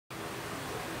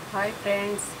Hi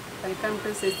friends, welcome to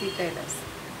CC tailors.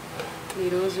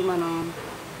 ఈరోజు మనం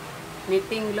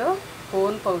నిట్టింగ్లో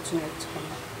phone pouch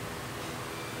నేర్చుకున్నాం.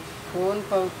 ఫోన్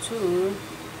పౌచ్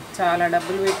చాలా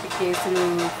డబ్బులు పెట్టి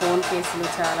ఫోన్ కేసులు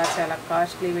చాలా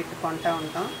కాస్ట్లీ పెట్టి కొంటూ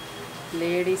ఉంటాం.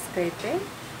 లేడీస్కి అయితే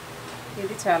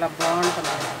ఇది చాలా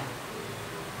బాగుంటుంది.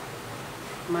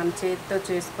 మన చేతితో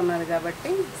చేసుకున్నది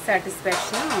కాబట్టి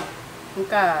సాటిస్ఫాక్షన్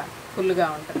ఇంకా ఫుల్గా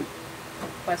ఉంటుంది.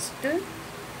 ఫస్ట్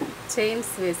చైన్స్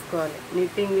వేసుకోవాలి.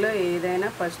 నిట్టింగ్లో ఏదైనా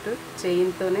ఫస్ట్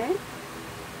చైన్తోనే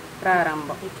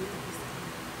ప్రారంభం.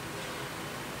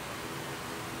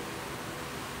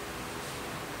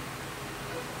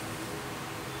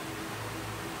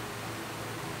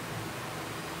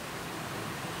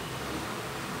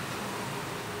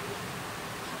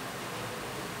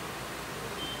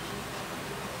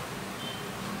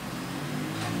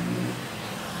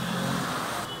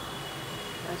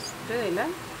 ఫస్ట్ ఇలా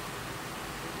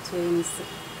చైన్స్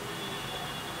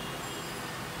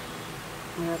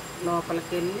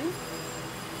లోపలికి వెళ్ళి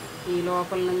ఈ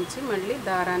లోపల నుంచి మళ్ళీ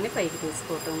దారాన్ని పైకి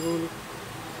తీసుకోవటం. గూలు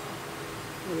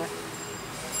ఇలా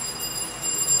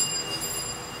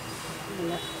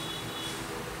ఇలా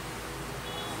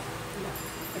ఇలా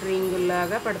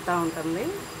రింగుల్లాగా పడుతూ ఉంటుంది.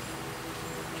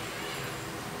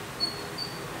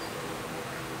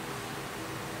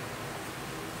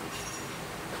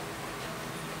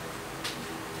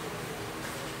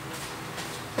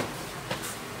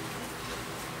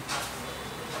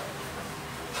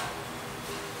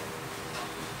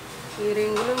 ఈ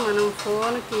రింగులు మనం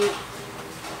ఫోన్కి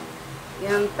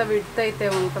ఎంత విడ్త్ అయితే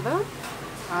ఉంటుందో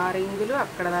ఆ రింగులు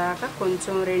అక్కడ దాకా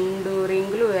కొంచెం 2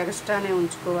 రింగులు ఎక్స్ట్రానే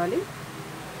ఉంచుకోవాలి.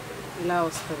 ఇలా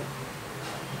వస్తుంది.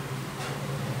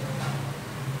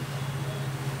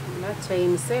 ఇలా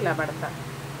చైన్స్ ఇలా పడతా.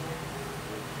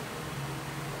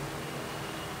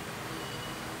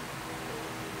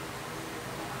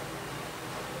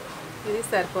 ఇది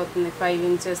సరిపోతుంది. 5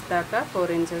 ఇంచెస్ దాకా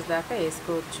 4 ఇంచెస్ దాకా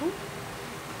వేసుకోవచ్చు.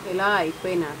 ఇలా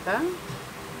అయిపోయినాక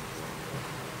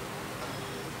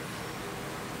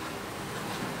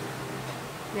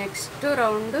నెక్స్ట్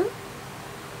రౌండ్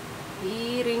ఈ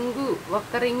రింగు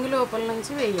ఒక్క రింగు లోపల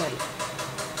నుంచి వేయాలి.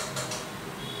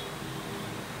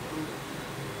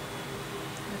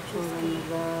 చూడండి,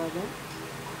 బాగా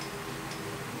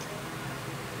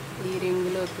ఈ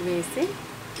రింగులోకి వేసి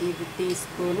ఇది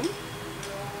తీసుకొని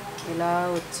ఇలా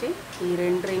వచ్చి ఈ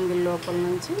 2 రింగుల లోపల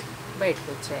నుంచి బయటకు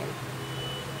వచ్చేయాలి.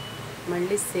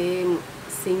 మళ్ళీ సేమ్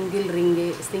సింగిల్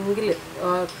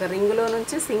ఒక రింగులో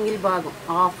నుంచి సింగిల్ భాగం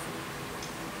ఆఫ్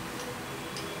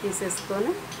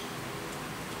తీసేసుకొని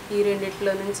ఈ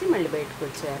రెండిట్లో నుంచి మళ్ళీ బయటకు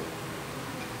వచ్చేయాలి.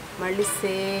 మళ్ళీ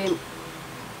సేమ్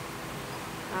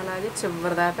అలాగే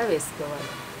చివరి దాకా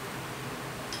వేసుకోవాలి.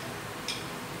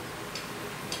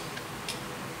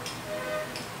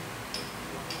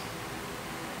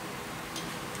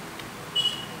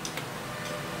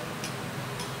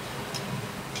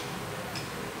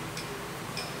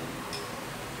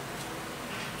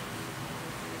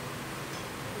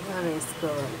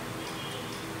 వేసుకోవాలి.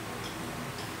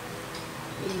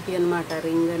 ఇది అన్నమాట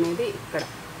రింగ్ అనేది. ఇక్కడ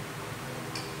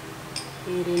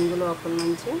ఈ రింగు లోపల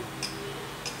నుంచి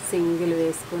సింగిల్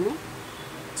వేసుకొని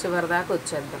చివరి దాకా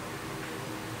వచ్చేద్దాం.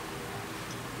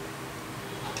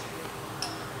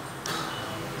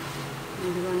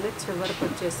 ఇదిగోండి, చివరికి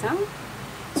వచ్చేసాం.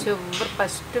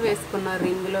 ఫస్ట్ వేసుకున్న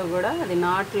రింగులో కూడా అది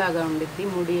నాట్ లాగా ఉండిద్ది,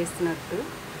 ముడి వేసినట్టు.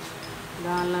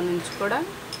 దానిలో నుంచి కూడా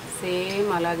సేమ్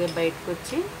అలాగే బయటకు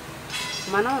వచ్చి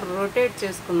మనం రొటేట్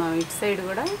చేసుకుందాం. ఇటు సైడ్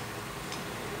కూడా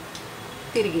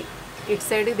తిరిగి ఇటు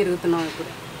సైడ్కి తిరుగుతున్నాం.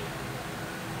 ఇప్పుడు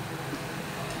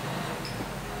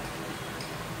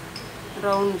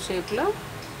రౌండ్ షేప్లో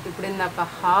ఇప్పుడు ఇందాక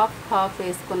హాఫ్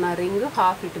వేసుకున్న రింగ్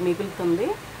హాఫ్ ఇటు మిగులుతుంది.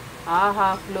 ఆ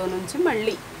హాఫ్లో నుంచి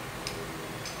మళ్ళీ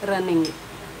రన్నింగ్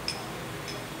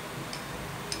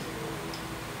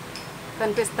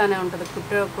కనిపిస్తూనే ఉంటుంది.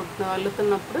 కుట్టు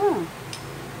అల్లుతున్నప్పుడు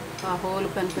ఆ హోల్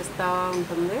కనిపిస్తూ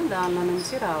ఉంటుంది. దానిలో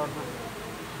నుంచి రావడం.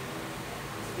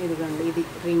 ఇదిగోండి, ఇది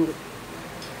రింగ్.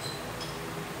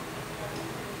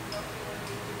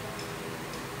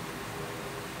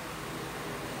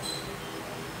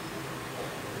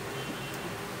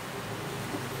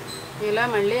 ఇలా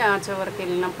మళ్ళీ ఆ చివరికి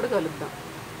వెళ్ళినప్పుడు కలుద్దాం.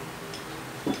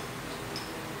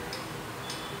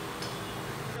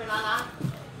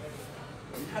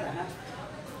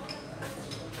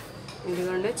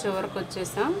 ఇదిగోండి, చివరికి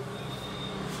వచ్చేసాం.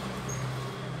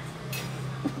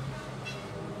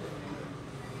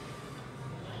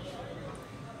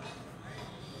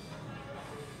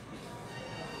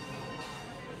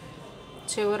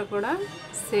 చివరి కూడా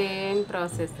సేమ్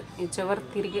ప్రాసెస్. ఈ చివరి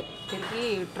తిరిగి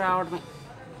ఇటు రావడమే.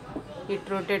 ఇటు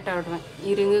రొటేట్ అవడమే.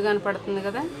 ఈ రింగ్ కనపడుతుంది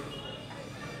కదా,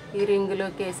 ఈ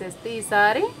రింగులోకి వేసేస్తే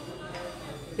ఈసారి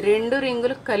 2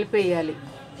 రింగులు కలిపేయాలి.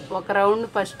 ఒక రౌండ్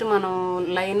ఫస్ట్ మనం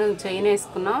లైన్ చైన్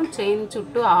వేసుకున్నాం, చైన్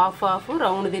చుట్టూ హాఫ్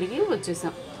రౌండ్ తిరిగి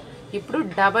వచ్చేసాం. ఇప్పుడు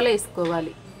డబల్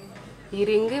వేసుకోవాలి. ఈ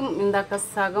రింగ్ ఇందాక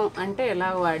సగం అంటే ఎలా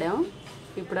వాడాం,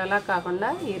 ఇప్పుడు అలా కాకుండా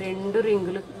ఈ 2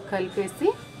 రింగులు కలిపేసి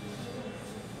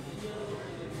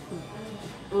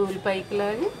ఊలు పైకి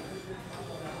లాగి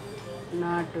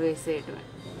నాటు వేసేయటమే.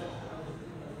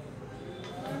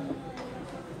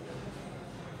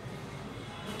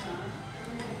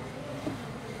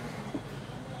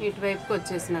 ఇటువైపుకి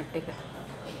వచ్చేసినట్టుగా.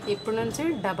 ఇప్పుడు నుంచి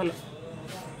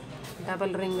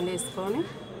డబల్ రింగులు వేసుకొని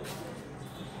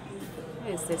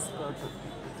వేసేసుకోవటం.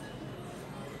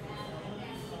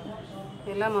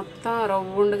 ఇలా మొత్తం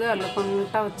రౌండ్గా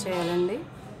అల్లుకుంటా వచ్చేయాలండి.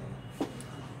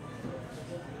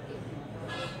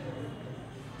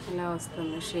 ఇలా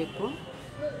వస్తుంది షేపు.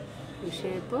 ఈ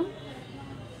షేపు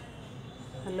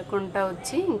అల్లుకుంటా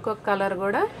వచ్చి ఇంకొక కలర్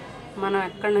కూడా మనం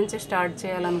ఎక్కడి నుంచి స్టార్ట్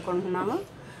చేయాలనుకుంటున్నామో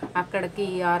అక్కడికి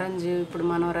ఈ ఆరెంజ్ ఇప్పుడు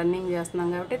మనం రన్నింగ్ చేస్తున్నాం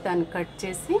కాబట్టి దాన్ని కట్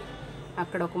చేసి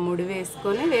అక్కడ ఒక ముడి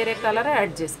వేసుకొని వేరే కలర్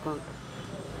యాడ్ చేసుకుంటాం.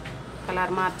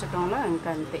 కలర్ మార్చడంలో ఇంకా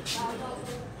అంతే.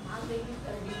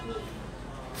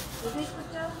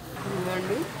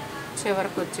 ఇదిగోండి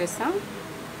చివరికి వచ్చేసాం.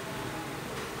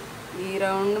 ఈ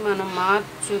రౌండ్ మనం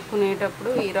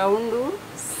మార్చుకునేటప్పుడు ఈ రౌండ్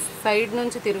సైడ్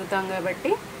నుంచి తిరుగుతాం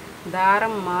కాబట్టి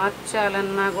దారం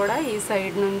మార్చాలన్నా కూడా ఈ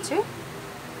సైడ్ నుంచి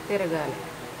తిరగాలి.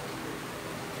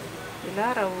 ఇలా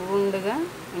రౌండ్గా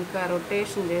ఇంకా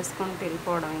రొటేషన్ చేసుకుంటూ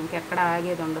వెళ్ళిపోవడం, ఇంకెక్కడ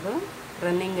ఆగేది ఉండదు,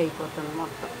 రన్నింగ్ అయిపోతుంది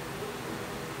మొత్తం.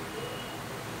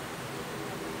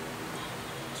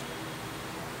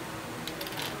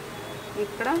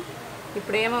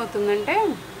 ఇప్పుడు ఏమవుతుందంటే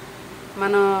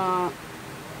మనం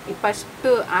ఈ ఫస్ట్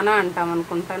అనా అంటాం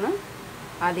అనుకుంటాను,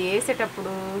 అది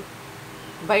వేసేటప్పుడు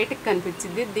బయటికి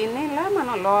కనిపించింది. దీన్ని ఇలా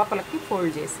మనం లోపలికి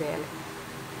ఫోల్డ్ చేసేయాలి.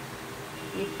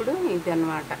 ఇప్పుడు ఇది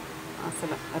అన్నమాట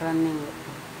అసలు రన్నింగ్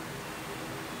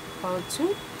పౌచ్.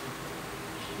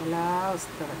 ఇలా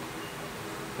వస్తుంది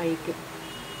పైకి,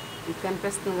 ఇది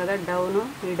కనిపిస్తుంది కదా డౌను,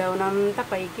 ఈ డౌన్ అంతా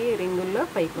పైకి రింగుల్లో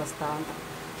పైకి వస్తూ ఉంటాం.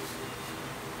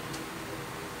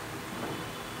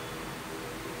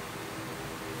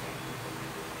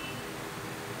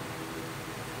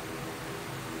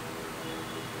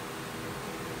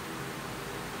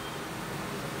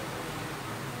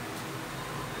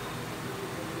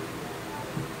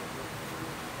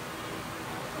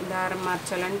 దారం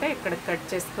మార్చాలంటే ఇక్కడ కట్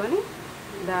చేసుకొని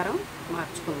దారం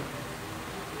మార్చుకుందాం.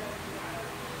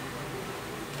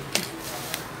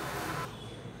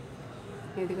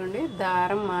 ఇదిగోండి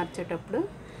దారం మార్చేటప్పుడు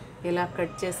ఇలా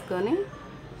కట్ చేసుకొని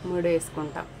ముడి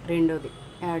వేసుకుంటాం. రెండోది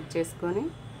యాడ్ చేసుకొని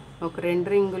ఒక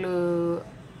 2 రింగులు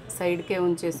సైడ్కే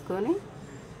ఉంచేసుకొని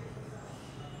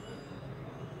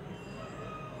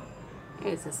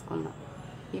వేసేసుకుందాం.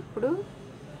 ఇప్పుడు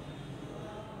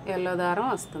ఎల్లో దారం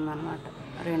వస్తుందన్నమాట,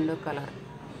 2 కలర్.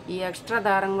 ఈ ఎక్స్ట్రా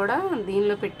దారం కూడా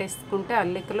దీనిలో పెట్టేసుకుంటే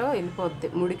అల్లికలో వెళ్ళిపోద్ది,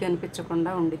 ముడి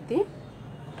కనిపించకుండా ఉండిద్ది.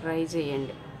 ట్రై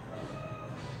చేయండి.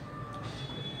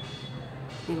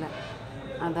 ఇలా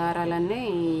ఆ దారాలన్నీ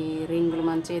ఈ రింగులు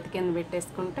మన చేతి కింద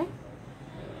పెట్టేసుకుంటే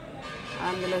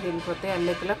అందులో వెళ్ళిపోతే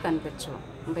అల్లికలో కనిపించవు,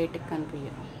 బయటికి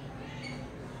కనిపించవు.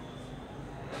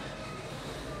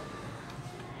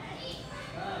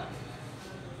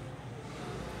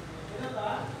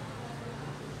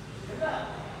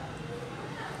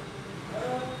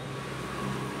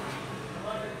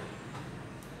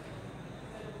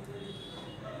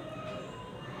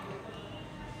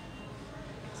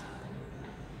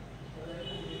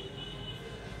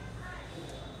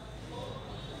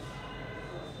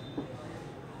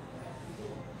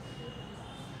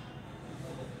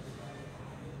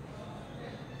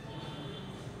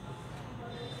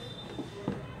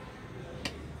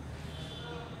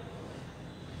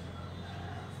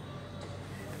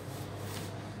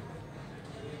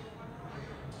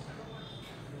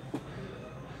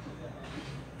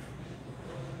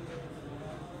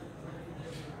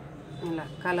 ఇలా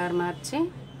కలర్ మార్చి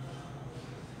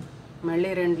మళ్ళీ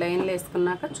 2 లైన్లు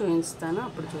వేసుకున్నాక చూపిస్తాను,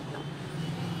 అప్పుడు చూద్దాం.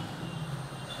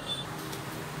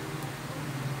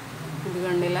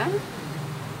 ఇదిగోండి ఇలా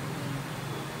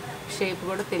షేప్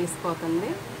కూడా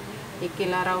తెలిసిపోతుంది. ఇక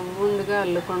ఇలా రౌండ్గా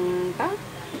అల్లుకుంటా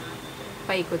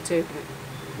పైకి వచ్చేటివి.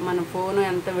 మన ఫోన్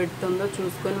ఎంత పెడుతుందో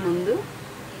చూసుకొని ముందు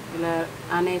ఇలా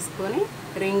అనేసుకొని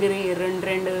రింగ్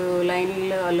 2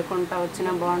 లైన్లు అల్లుకుంటా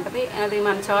వచ్చినా బాగుంటుంది. అది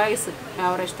మన చాయిస్,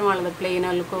 ఎవరి ఇష్టం వాళ్ళది. ప్లెయిన్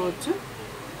అల్లుకోవచ్చు,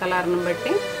 కలర్ని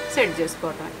బట్టి సెట్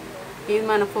చేసుకోవటం. ఇది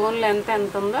మన ఫోన్లో ఎంత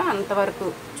ఉందో అంతవరకు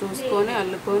చూసుకొని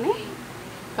అల్లుకొని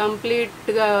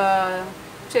కంప్లీట్గా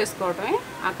చేసుకోవటమే.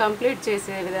 ఆ కంప్లీట్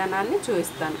చేసే విధానాన్ని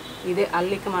చూపిస్తాను. ఇదే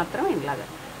అల్లిక మాత్రం ఇలాగా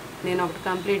నేను ఒకటి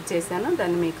కంప్లీట్ చేశాను,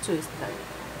 దాన్ని మీకు చూపిస్తాను.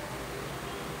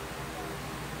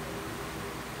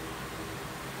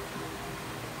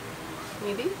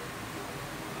 ఇది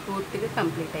పూర్తిగా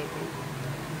కంప్లీట్ అయిపోయింది.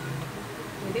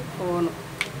 ఇది ఫోను,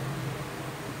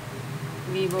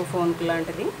 వివో ఫోన్కి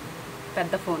లాంటిది,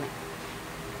 పెద్ద ఫోనే,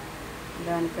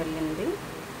 దానికి వెళ్ళింది.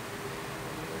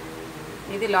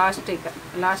 ఇది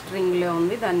లాస్ట్ రింగ్లో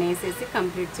ఉంది, దాన్ని వేసేసి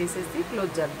కంప్లీట్ చేసేసి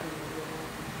క్లోజ్ చేద్దాం.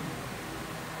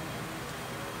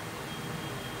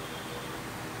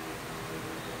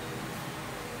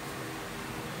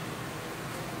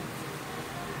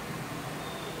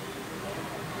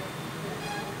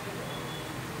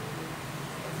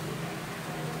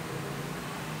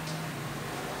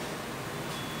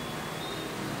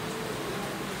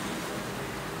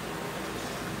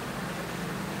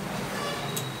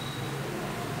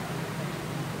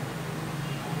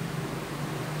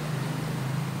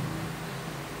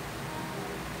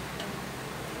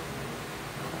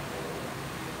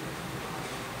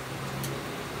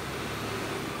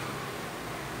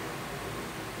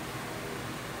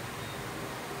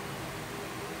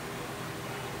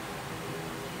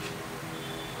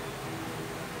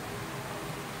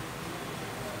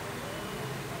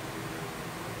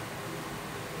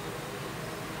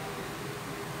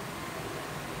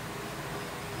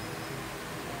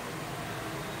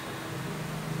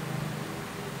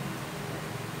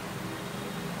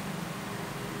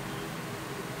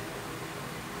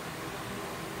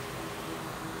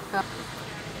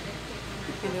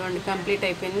 ఇదిగోండి కంప్లీట్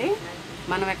అయిపోయింది.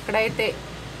 మనం ఎక్కడైతే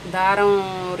దారం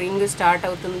రింగ్ స్టార్ట్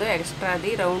అవుతుందో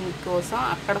ఎక్స్ట్రాది రౌండ్ కోసం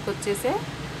అక్కడికి వచ్చేసే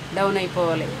డౌన్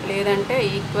అయిపోవాలి, లేదంటే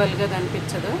ఈక్వల్గా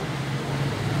కనిపించదు.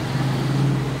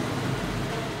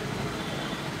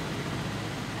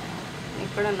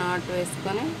 ఇక్కడ నాట్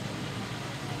వేసుకొని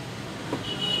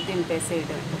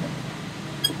దింపేసేయడం.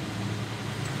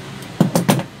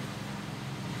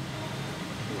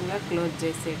 ఇలా క్లోజ్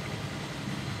చేసేయడం.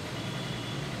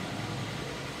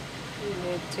 ఇది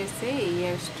వచ్చేసి ఈ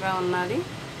ఎక్స్ట్రా ఉన్నది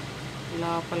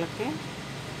లోపలికి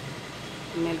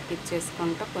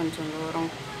మెలికిచ్చేసుకుంటూ కొంచెం దూరం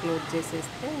క్లోజ్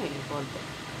చేసేస్తే వెళ్ళిపోద్ది.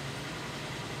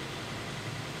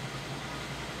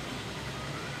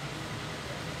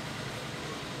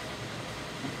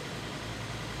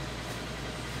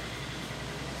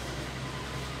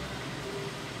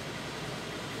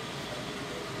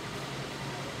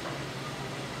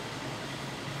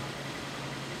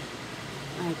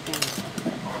 అయిపోయింది.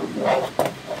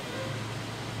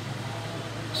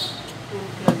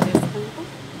 క్లోజ్ చేసుకుంటే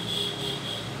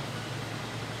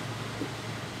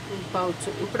పౌచ్.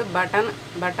 ఇప్పుడు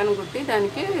బటన్ కుట్టి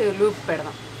దానికి లూప్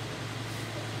పెడదాం.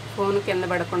 ఫోన్ కింద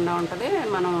పడకుండా ఉంటుంది,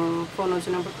 మనం ఫోన్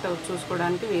వచ్చినప్పుడు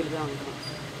చూసుకోవడానికి వీలుగా ఉంటుంది.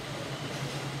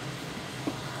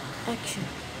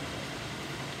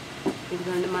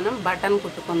 ఇదిగోండి మనం button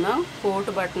కుట్టుకుందాం.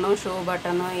 Coat button, show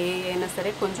button ఏ అయినా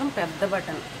సరే కొంచెం పెద్ద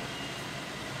బటన్.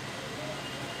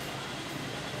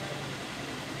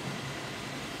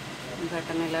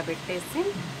 బటన్ ఇలా పెట్టేసి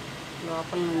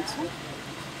లోపల నుంచి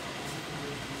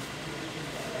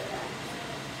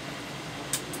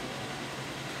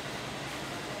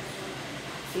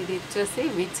ఇది వచ్చేసి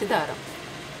విచ్ దారం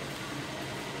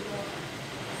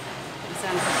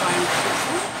సెంటర్ పాయింట్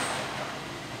చూసి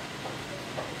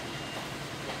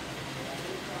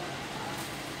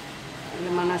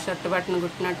ఇలా మన షర్ట్ బటన్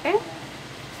కుట్టినట్టే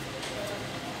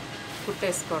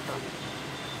కుట్టేసుకోవటం.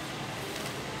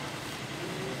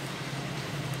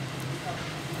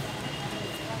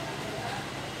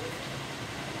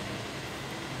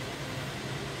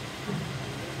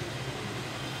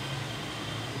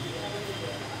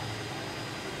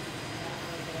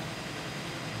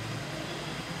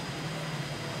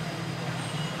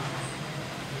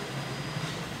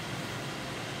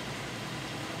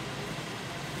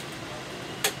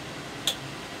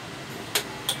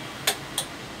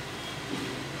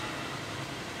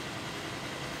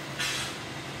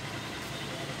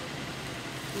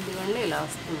 ఇదిగోండి ఇలా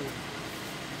వస్తుంది.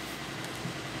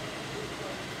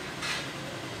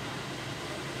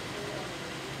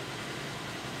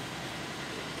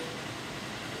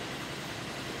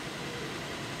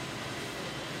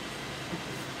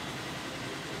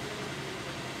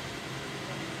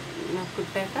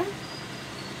 కుట్టాక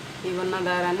ఇవన్న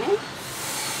దారాన్ని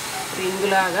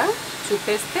రింగులాగా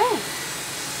చుట్టేస్తే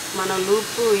మనం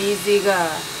లూప్ ఈజీగా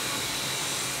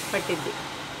పట్టిద్ది,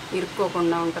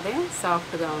 ఇరుక్కోకుండా ఉంటుంది,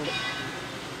 సాఫ్ట్గా ఉంది.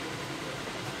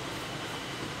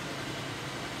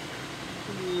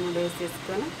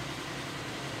 వేసేసుకొని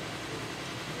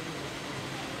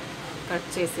కట్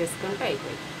చేసేసుకుంటే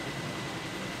అయిపోయింది.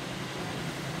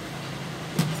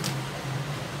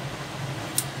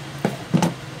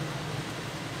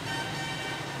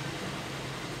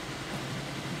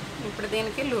 ఇప్పుడు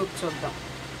దీనికి లూప్ చూద్దాం.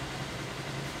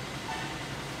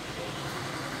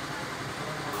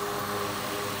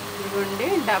 ఇదిగోండి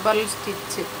డబల్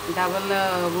స్టిచ్, డబల్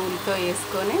ఊల్తో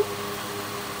వేసుకొని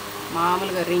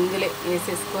మామూలుగా రింగులే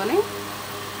వేసేసుకొని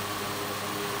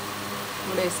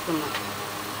ముడేసుకున్నాం.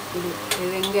 ఇది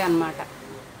రింగే అన్నమాట,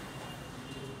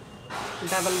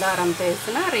 డబల్ దారంతో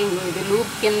వేసిన రింగు. ఇది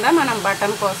లూప్ కింద మనం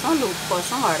బటన్ కోసం, లూప్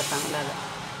కోసం వాడతాం. ఇలాగా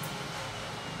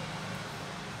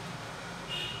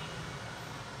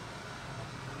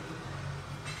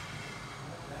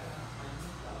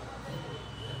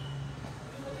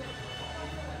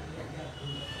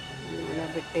ఇలా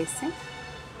పెట్టేసి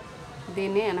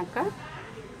దీన్ని వెనక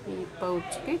ఈ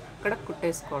పౌచ్కి ఇక్కడ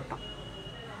కుట్టేసుకోవటం.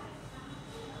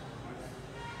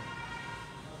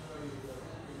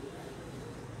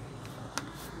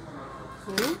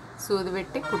 ఇది సూది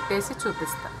పెట్టి కుట్టేసి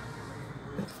చూపిస్తా.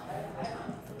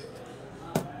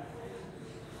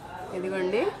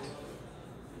 ఇదిగోండి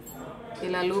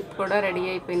ఇలా లూప్ కూడా రెడీ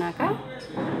అయిపోయినాక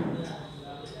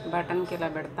బటన్కి ఇలా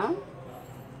పెడతాం.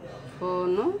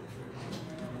 ఫోను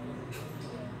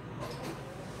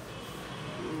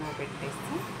ఇలా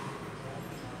పెట్టేసి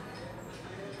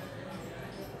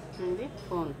ఇది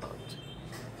ఫోన్ పౌచ్.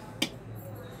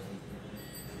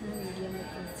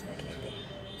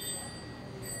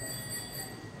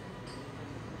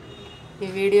 ఈ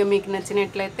వీడియో మీకు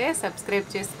నచ్చినట్లయితే సబ్స్క్రైబ్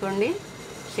చేసుకోండి,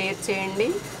 షేర్ చేయండి,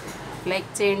 లైక్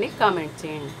చేయండి, కామెంట్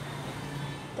చేయండి.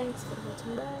 Thanks for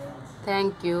watching. Bye.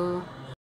 Thank you.